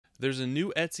There's a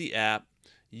new Etsy app.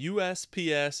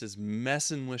 USPS is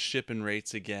messing with shipping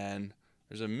rates again.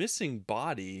 There's a missing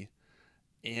body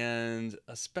and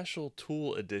a special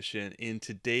tool edition in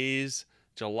today's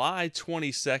July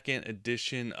 22nd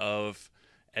edition of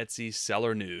Etsy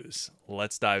Seller News.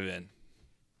 Let's dive in.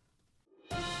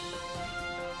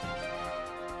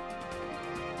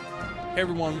 Hey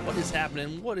everyone, what is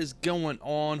happening? What is going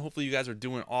on? Hopefully you guys are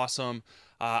doing awesome.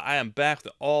 I am back with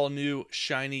the all new,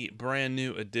 shiny, brand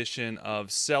new edition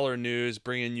of Seller News,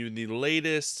 bringing you the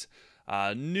latest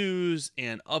news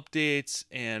and updates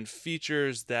and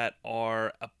features that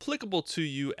are applicable to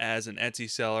you as an Etsy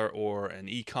seller or an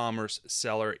e-commerce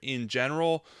seller in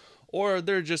general, or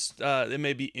they're just they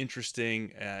may be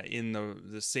interesting in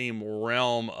the same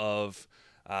realm of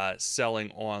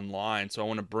selling online. So I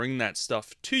want to bring that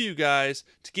stuff to you guys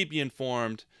to keep you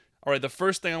informed. All right, the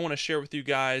first thing I want to share with you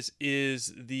guys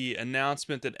is the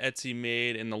announcement that Etsy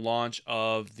made in the launch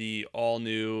of the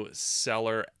all-new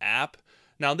Seller app.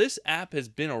 Now, this app has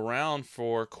been around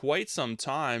for quite some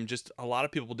time, just a lot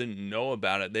of people didn't know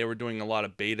about it. They were doing a lot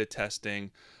of beta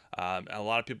testing. A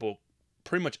lot of people,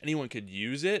 pretty much anyone could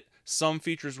use it. Some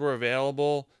features were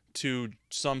available to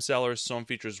some sellers, some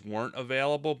features weren't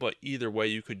available, but either way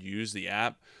you could use the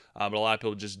app. But a lot of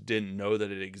people just didn't know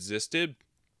that it existed.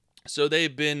 So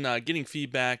they've been getting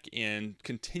feedback and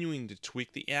continuing to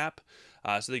tweak the app.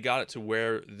 So they got it to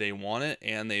where they want it,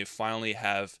 and they finally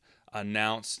have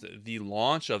announced the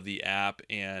launch of the app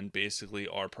and basically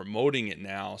are promoting it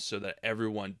now so that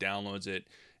everyone downloads it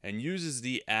and uses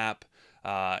the app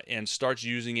and starts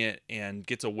using it and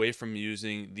gets away from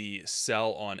using the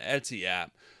Sell on Etsy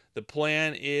app. The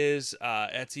plan is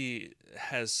Etsy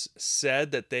has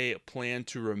said that they plan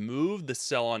to remove the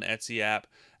Sell on Etsy app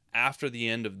after the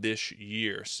end of this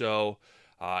year. So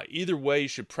either way, you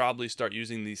should probably start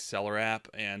using the Seller app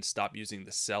and stop using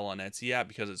the Sell on Etsy app,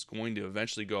 because it's going to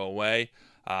eventually go away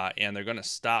and they're going to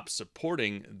stop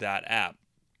supporting that app.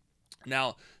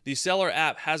 Now, the Seller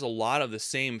app has a lot of the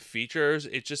same features.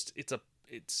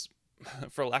 It's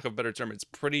for lack of a better term, it's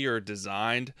prettier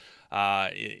designed,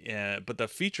 but the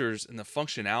features and the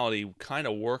functionality kind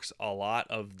of works a lot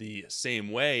of the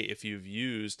same way if you've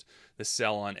used the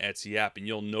Sell on Etsy app. And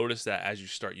you'll notice that as you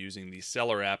start using the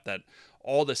Seller app, that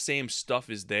all the same stuff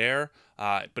is there,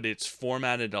 but it's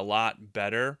formatted a lot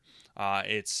better.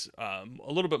 It's a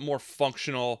little bit more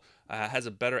functional, has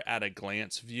a better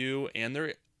at-a-glance view, and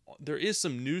there is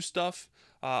some new stuff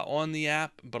on the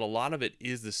app, but a lot of it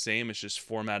is the same. It's just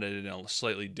formatted in a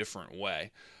slightly different way.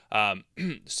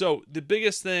 So the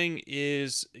biggest thing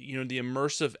is, the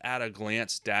immersive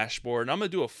at-a-glance dashboard. And I'm going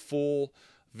to do a full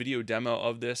video demo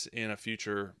of this in a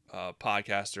future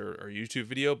podcast or YouTube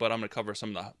video, but I'm going to cover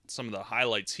some of the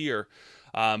highlights here.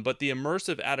 But the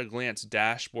immersive at-a-glance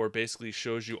dashboard basically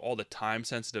shows you all the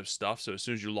time-sensitive stuff. So as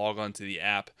soon as you log onto the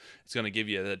app, it's going to give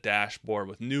you the dashboard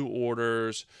with new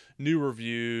orders, new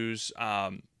reviews,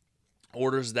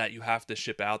 orders that you have to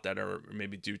ship out that are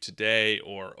maybe due today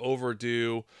or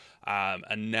overdue,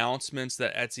 announcements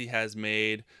that Etsy has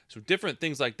made. So different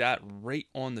things like that right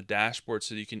on the dashboard,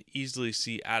 so you can easily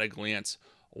see at a glance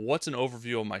what's an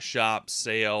overview of my shop,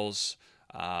 sales,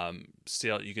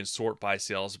 you can sort by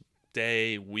sales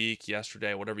day, week,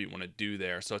 yesterday, whatever you want to do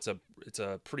there. So it's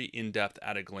a pretty in-depth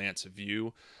at a glance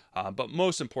view, but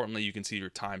most importantly, you can see your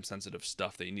time sensitive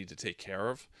stuff that you need to take care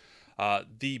of.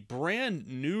 The brand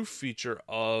new feature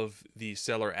of the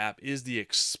Seller app is the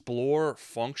Explore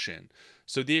function.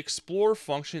 So the Explore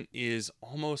function is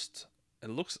it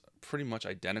looks pretty much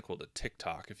identical to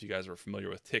TikTok, if you guys are familiar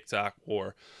with TikTok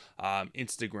or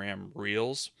Instagram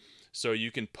Reels. So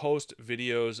you can post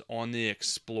videos on the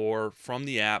Explore from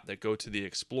the app that go to the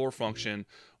Explore function,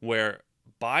 where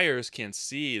buyers can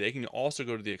see. They can also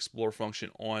go to the Explore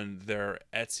function on their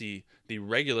Etsy, the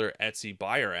regular Etsy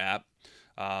buyer app,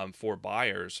 for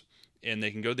buyers, and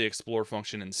they can go to the Explore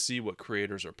function and see what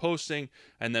creators are posting,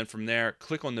 and then from there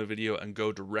click on the video and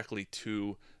go directly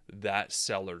to that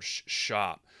seller's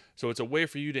shop. So it's a way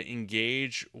for you to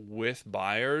engage with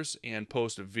buyers and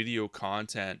post video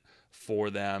content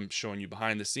for them, showing you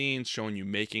behind the scenes, showing you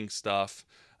making stuff.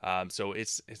 So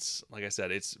it's like I said,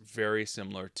 it's very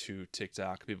similar to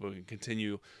TikTok. People can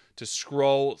continue to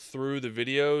scroll through the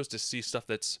videos to see stuff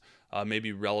that's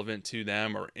maybe relevant to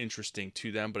them or interesting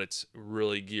to them, but it's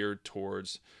really geared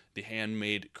towards the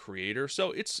handmade creator.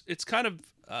 So it's kind of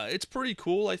it's pretty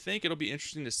cool. I think it'll be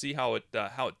interesting to see how it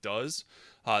does.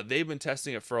 They've been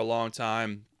testing it for a long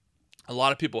time. A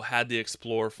lot of people had the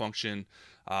Explore function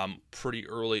pretty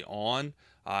early on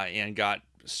and got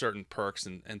certain perks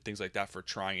and things like that for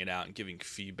trying it out and giving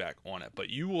feedback on it. But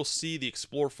you will see the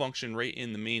explore function right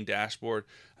in the main dashboard,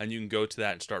 and you can go to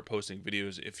that and start posting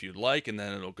videos if you'd like, and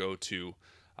then it'll go to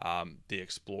the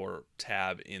explore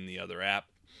tab in the other app.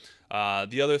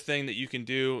 The other thing that you can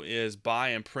do is buy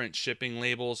and print shipping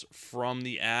labels from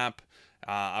the app.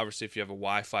 Obviously, if you have a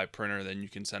Wi-Fi printer, then you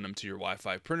can send them to your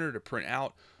Wi-Fi printer to print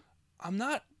out. I'm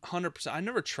not 100%. I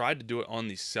never tried to do it on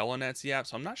the Sell on Etsy app,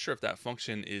 so I'm not sure if that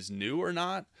function is new or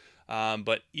not.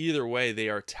 But either way, they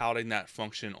are touting that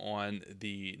function on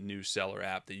the new seller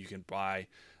app that you can buy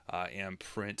and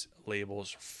print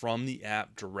labels from the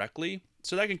app directly.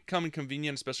 So that can come in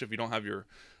convenient, especially if you don't have your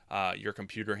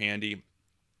computer handy.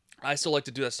 I still like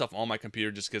to do that stuff on my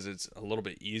computer just because it's a little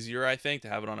bit easier, I think, to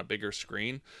have it on a bigger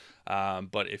screen.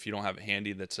 But if you don't have it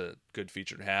handy, that's a good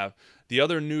feature to have. The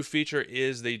other new feature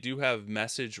is they do have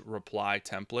message reply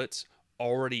templates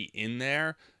already in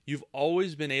there. You've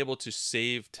always been able to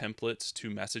save templates to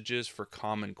messages for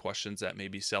common questions that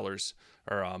maybe sellers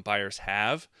or buyers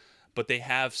have, but they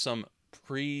have some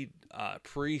preset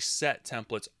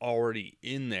templates already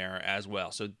in there as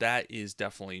well. So that is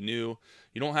definitely new.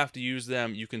 You don't have to use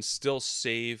them. You can still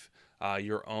save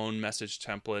your own message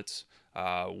templates,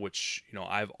 which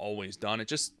I've always done. It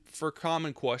just for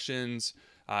common questions,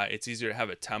 it's easier to have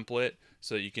a template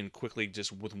so that you can quickly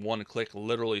just with one click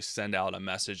literally send out a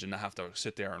message and not have to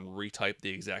sit there and retype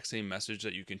the exact same message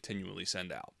that you continually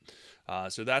send out.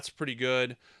 So that's pretty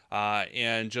good.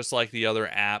 And just like the other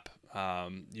app,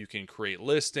 you can create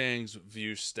listings,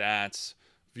 view stats,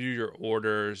 view your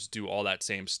orders, do all that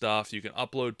same stuff. You can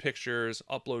upload pictures,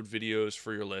 upload videos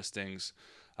for your listings,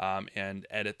 and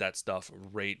edit that stuff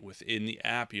right within the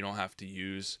app. You don't have to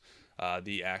use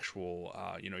the actual,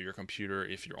 your computer.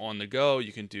 If you're on the go,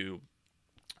 you can do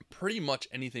pretty much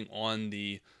anything on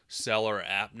the seller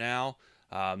app now.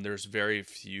 There's very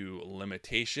few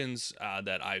limitations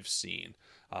that I've seen,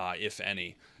 if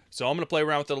any. So I'm going to play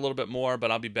around with it a little bit more,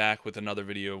 but I'll be back with another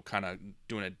video kind of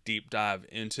doing a deep dive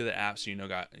into the app so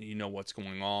you know what's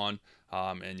going on,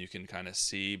 and you can kind of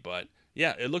see. But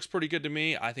yeah, it looks pretty good to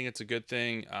me. I think it's a good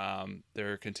thing.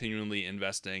 They're continually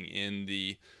investing in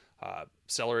the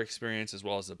seller experience as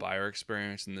well as the buyer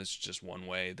experience, and this is just one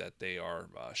way that they are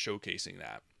showcasing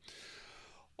that.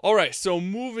 All right, so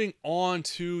moving on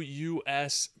to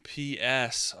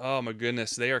USPS. Oh my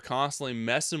goodness, they are constantly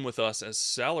messing with us as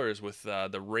sellers with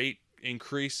the rate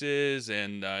increases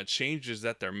and changes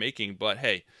that they're making. But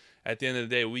hey, at the end of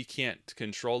the day, we can't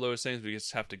control those things. We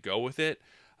just have to go with it.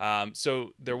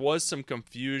 So there was some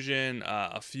confusion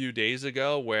a few days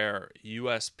ago where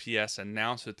USPS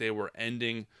announced that they were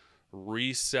ending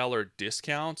reseller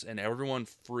discounts, and everyone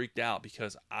freaked out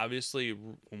because obviously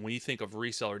when we think of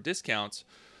reseller discounts,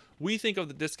 we think of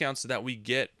the discounts that we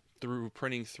get through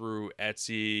printing through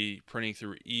Etsy, printing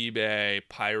through eBay,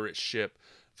 Pirate Ship.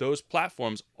 Those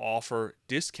platforms offer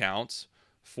discounts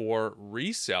for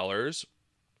resellers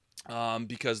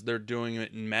because they're doing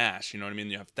it in mass. You know what I mean?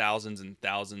 You have thousands and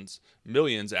thousands,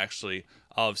 millions actually,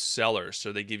 of sellers.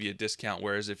 So they give you a discount.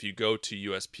 Whereas if you go to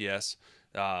USPS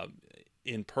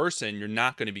in person, you're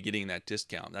not going to be getting that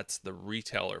discount. That's the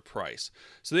retailer price.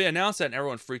 So they announced that and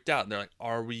everyone freaked out. And they're like,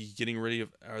 are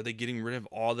they getting rid of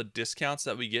all the discounts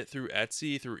that we get through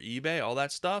Etsy, through eBay, all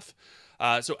that stuff?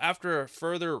 So after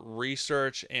further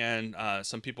research and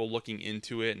some people looking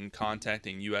into it and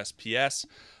contacting USPS,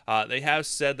 they have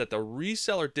said that the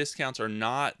reseller discounts are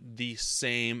not the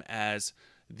same as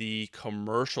the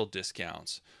commercial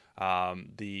discounts.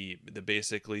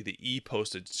 Basically the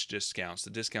e-postage discounts,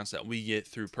 the discounts that we get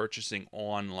through purchasing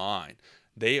online.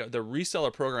 The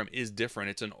reseller program is different.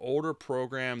 It's an older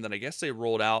program that I guess they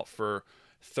rolled out for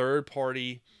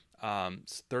third-party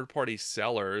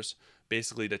sellers,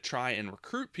 basically to try and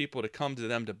recruit people to come to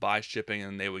them to buy shipping,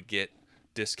 and they would get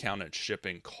discounted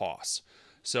shipping costs.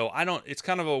 So it's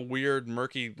kind of a weird,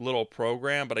 murky little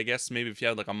program, but I guess maybe if you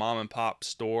had like a mom and pop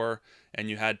store and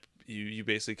you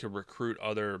basically could recruit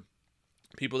other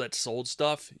people that sold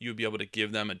stuff, you'd be able to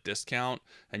give them a discount,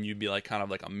 and you'd be like kind of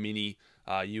like a mini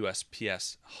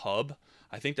USPS hub.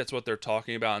 I think that's what they're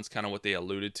talking about, and it's kind of what they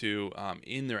alluded to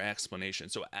in their explanation.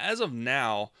 So as of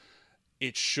now,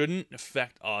 it shouldn't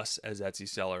affect us as Etsy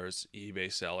sellers,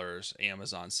 eBay sellers,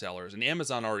 Amazon sellers. And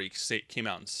Amazon already came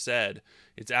out and said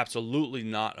it's absolutely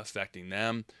not affecting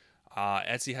them.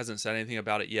 Etsy hasn't said anything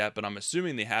about it yet, but I'm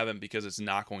assuming they haven't because it's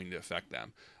not going to affect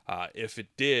them. If it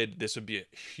did, this would be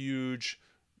a huge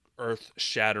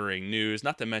earth-shattering news.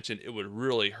 Not to mention it would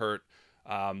really hurt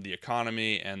the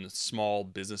economy and the small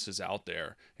businesses out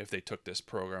there if they took this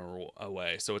program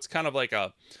away. So it's kind of like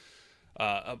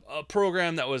a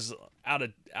program that was out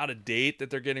of date that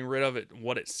they're getting rid of it,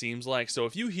 what it seems like. So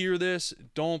if you hear this,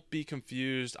 don't be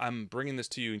confused. I'm bringing this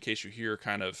to you in case you hear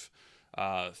kind of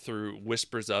through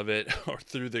whispers of it or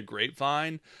through the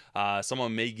grapevine.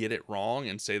 Someone may get it wrong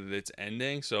and say that it's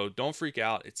ending. So don't freak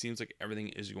out. It seems like everything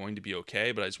is going to be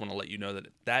okay, but I just want to let you know that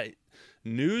that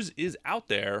news is out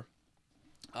there.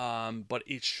 But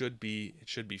it should be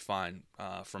fine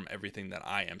from everything that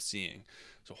I am seeing.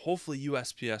 So hopefully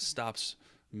USPS stops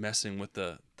messing with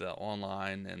the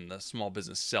online and the small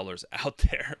business sellers out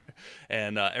there,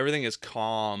 and everything is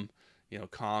calm,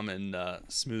 calm and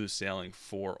smooth sailing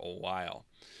for a while.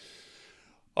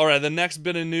 All right, the next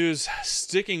bit of news,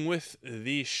 sticking with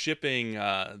the shipping,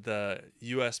 the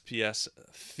USPS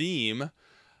theme.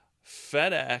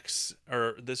 FedEx,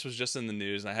 or this was just in the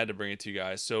news, and I had to bring it to you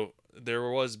guys. So there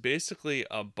was basically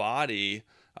a body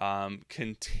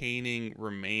containing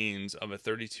remains of a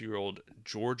 32-year-old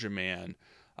Georgia man,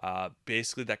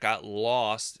 basically that got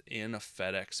lost in a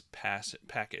FedEx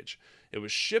package. It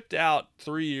was shipped out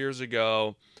 3 years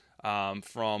ago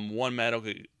from one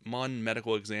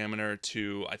medical examiner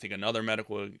to, I think, another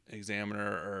medical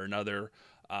examiner or another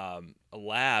a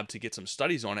lab to get some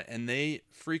studies on it, and they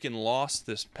freaking lost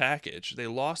this package. They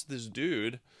lost this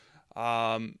dude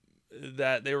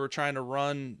that they were trying to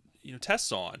run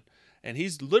tests on, and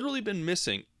he's literally been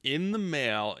missing in the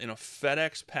mail in a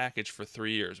FedEx package for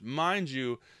 3 years. Mind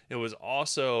you, it was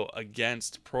also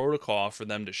against protocol for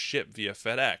them to ship via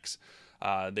FedEx.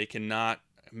 They cannot,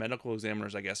 medical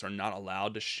examiners, I guess, are not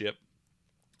allowed to ship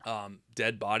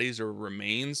dead bodies or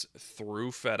remains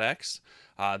through FedEx.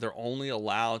 They're only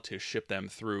allowed to ship them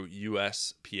through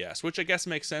USPS, which I guess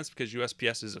makes sense because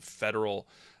USPS is a federal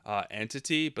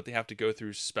entity, but they have to go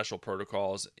through special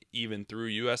protocols even through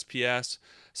USPS.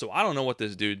 So I don't know what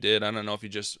this dude did. I don't know if he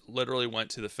just literally went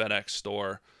to the FedEx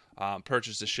store,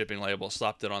 purchased a shipping label,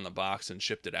 slapped it on the box, and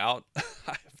shipped it out.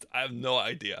 I have no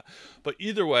idea. But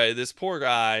either way, this poor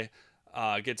guy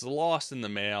gets lost in the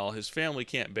mail. His family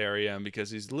can't bury him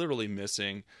because he's literally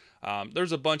missing.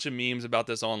 There's a bunch of memes about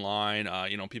this online,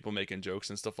 people making jokes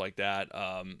and stuff like that.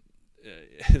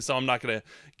 So I'm not going to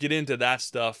get into that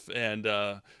stuff and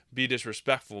be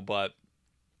disrespectful, but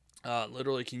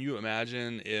literally, can you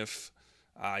imagine if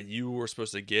you were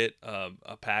supposed to get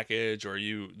a package, or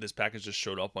this package just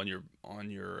showed up on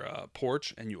your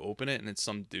porch, and you open it and it's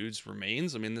some dude's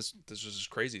remains? I mean, this is just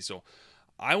crazy. So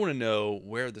I want to know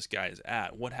where this guy is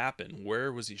at. What happened?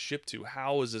 Where was he shipped to?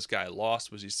 How was this guy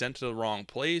lost? Was he sent to the wrong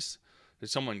place? Did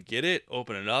someone get it,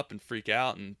 open it up, and freak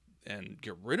out and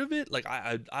get rid of it? Like,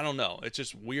 I don't know. It's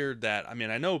just weird that, I mean,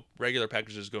 I know regular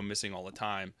packages go missing all the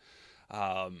time,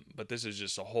 but this is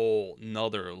just a whole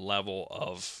nother level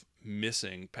of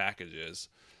missing packages.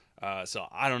 So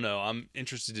I don't know. I'm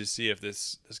interested to see if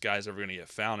this guy's ever going to get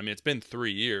found. I mean, it's been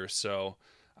 3 years, so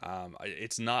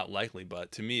it's not likely,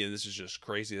 but to me, this is just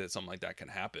crazy that something like that can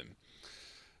happen.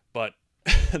 But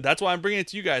that's why I'm bringing it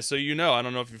to you guys, so I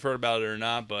don't know if you've heard about it or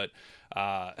not, but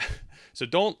so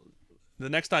the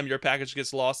next time your package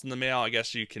gets lost in the mail, I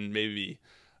guess you can maybe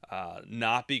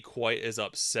not be quite as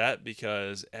upset,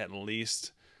 because at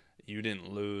least you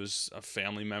didn't lose a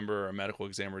family member, or a medical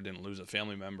examiner didn't lose a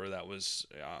family member that was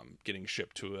getting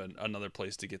shipped to another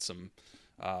place to get some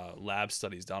lab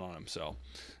studies done on him. So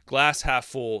glass half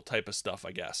full type of stuff,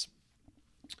 I guess.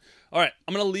 All right,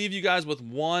 I'm going to leave you guys with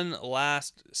one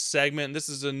last segment. This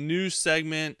is a new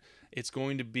segment. It's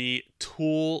going to be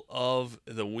Tool of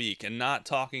the Week, and not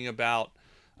talking about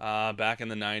back in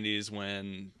the 90s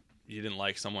when you didn't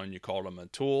like someone, you called them a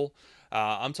tool.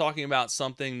 I'm talking about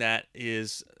something that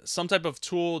is some type of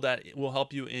tool that will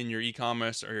help you in your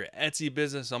e-commerce or your Etsy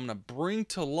business. I'm going to bring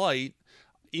to light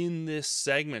in this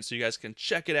segment so you guys can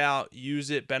check it out, use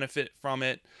it, benefit from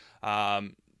it.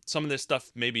 Some of this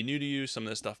stuff may be new to you, some of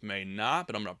this stuff may not,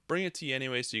 but I'm going to bring it to you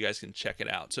anyway so you guys can check it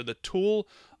out. So the tool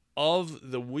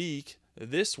of the week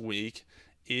this week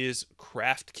is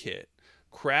CraftKit.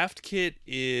 CraftKit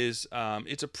is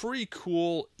it's a pretty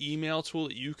cool email tool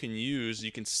that you can use.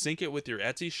 You can sync it with your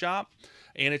Etsy shop,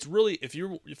 and it's really, if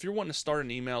you're wanting to start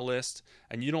an email list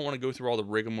and you don't want to go through all the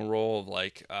rigmarole of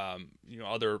like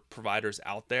other providers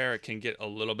out there, it can get a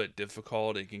little bit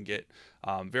difficult. It can get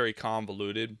very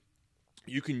convoluted.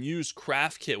 You can use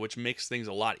CraftKit, which makes things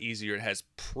a lot easier. It has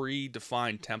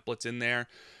predefined templates in there.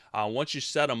 Once you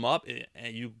set them up,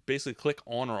 you basically click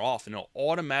on or off, and it'll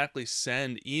automatically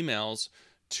send emails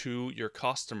to your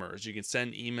customers. You can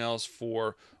send emails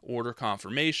for order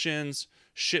confirmations,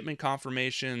 shipment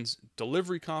confirmations,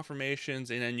 delivery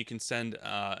confirmations, and then you can send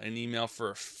an email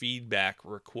for a feedback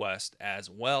request as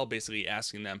well, basically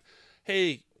asking them,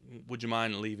 hey, would you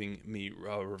mind leaving me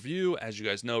a review? As you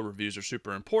guys know, reviews are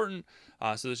super important.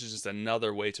 So this is just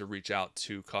another way to reach out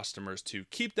to customers to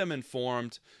keep them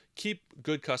informed, keep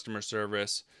good customer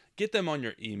service, get them on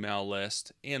your email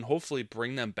list, and hopefully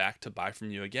bring them back to buy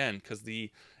from you again, because the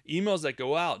emails that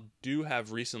go out do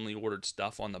have recently ordered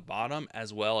stuff on the bottom,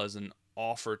 as well as an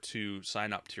offer to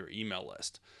sign up to your email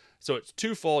list. So it's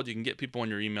twofold. You can get people on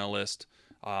your email list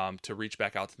to reach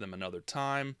back out to them another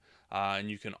time.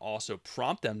 And you can also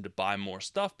prompt them to buy more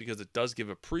stuff, because it does give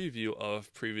a preview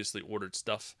of previously ordered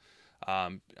stuff.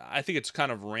 I think it's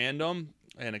kind of random,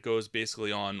 and it goes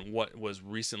basically on what was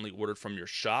recently ordered from your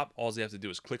shop. All you have to do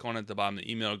is click on it at the bottom of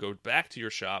the email, go back to your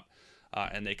shop,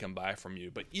 and they can buy from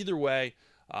you. But either way,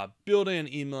 building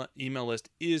an email list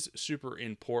is super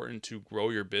important to grow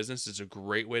your business. It's a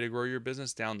great way to grow your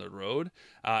business down the road.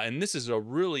 And this is a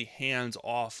really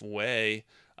hands-off way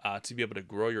to be able to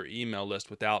grow your email list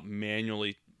without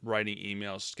manually writing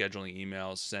emails, scheduling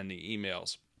emails, sending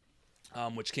emails,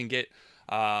 which can get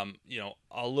a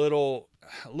little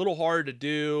hard to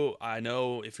do. I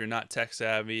know if you're not tech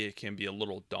savvy, it can be a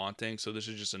little daunting. So this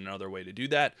is just another way to do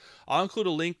that. I'll include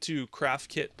a link to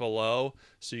CraftKit below,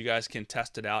 so you guys can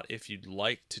test it out if you'd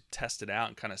like to test it out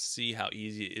and kind of see how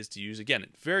easy it is to use. Again,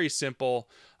 it's very simple.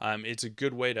 It's a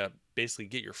good way to basically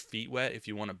get your feet wet if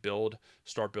you want to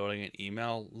start building an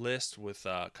email list with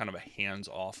kind of a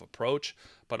hands-off approach,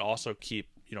 but also keep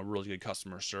really good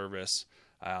customer service.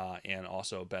 And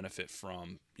also benefit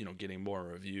from getting more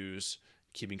reviews,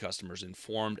 keeping customers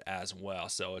informed as well.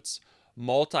 So it's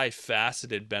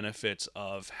multifaceted benefits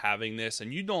of having this.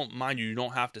 And you don't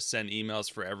have to send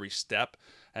emails for every step,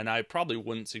 and I probably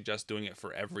wouldn't suggest doing it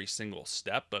for every single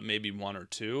step, but maybe one or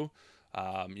two.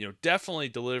 Definitely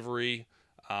delivery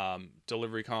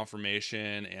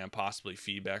confirmation and possibly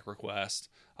feedback requests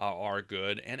are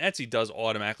good. And Etsy does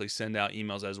automatically send out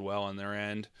emails as well on their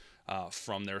end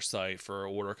from their site for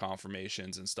order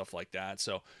confirmations and stuff like that.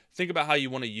 So think about how you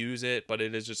want to use it, but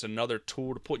it is just another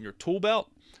tool to put in your tool belt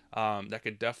that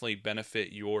could definitely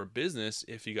benefit your business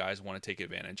if you guys want to take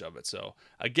advantage of it. So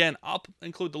again, I'll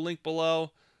include the link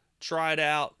below. Try it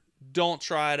out. Don't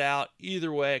try it out.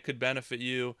 Either way, it could benefit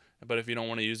you. But if you don't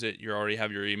want to use it, you already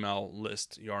have your email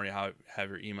list. You already have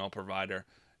your email provider.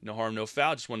 No harm, no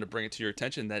foul. Just wanted to bring it to your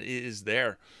attention that it is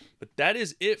there. But that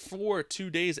is it for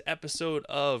today's episode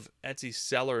of Etsy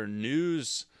Seller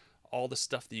News. All the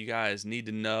stuff that you guys need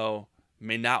to know,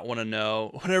 may not want to know,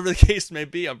 whatever the case may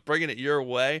be, I'm bringing it your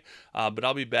way. But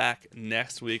I'll be back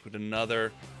next week with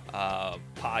another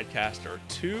podcast or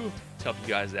two to help you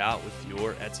guys out with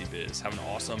your Etsy biz. Have an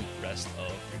awesome rest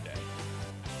of your day.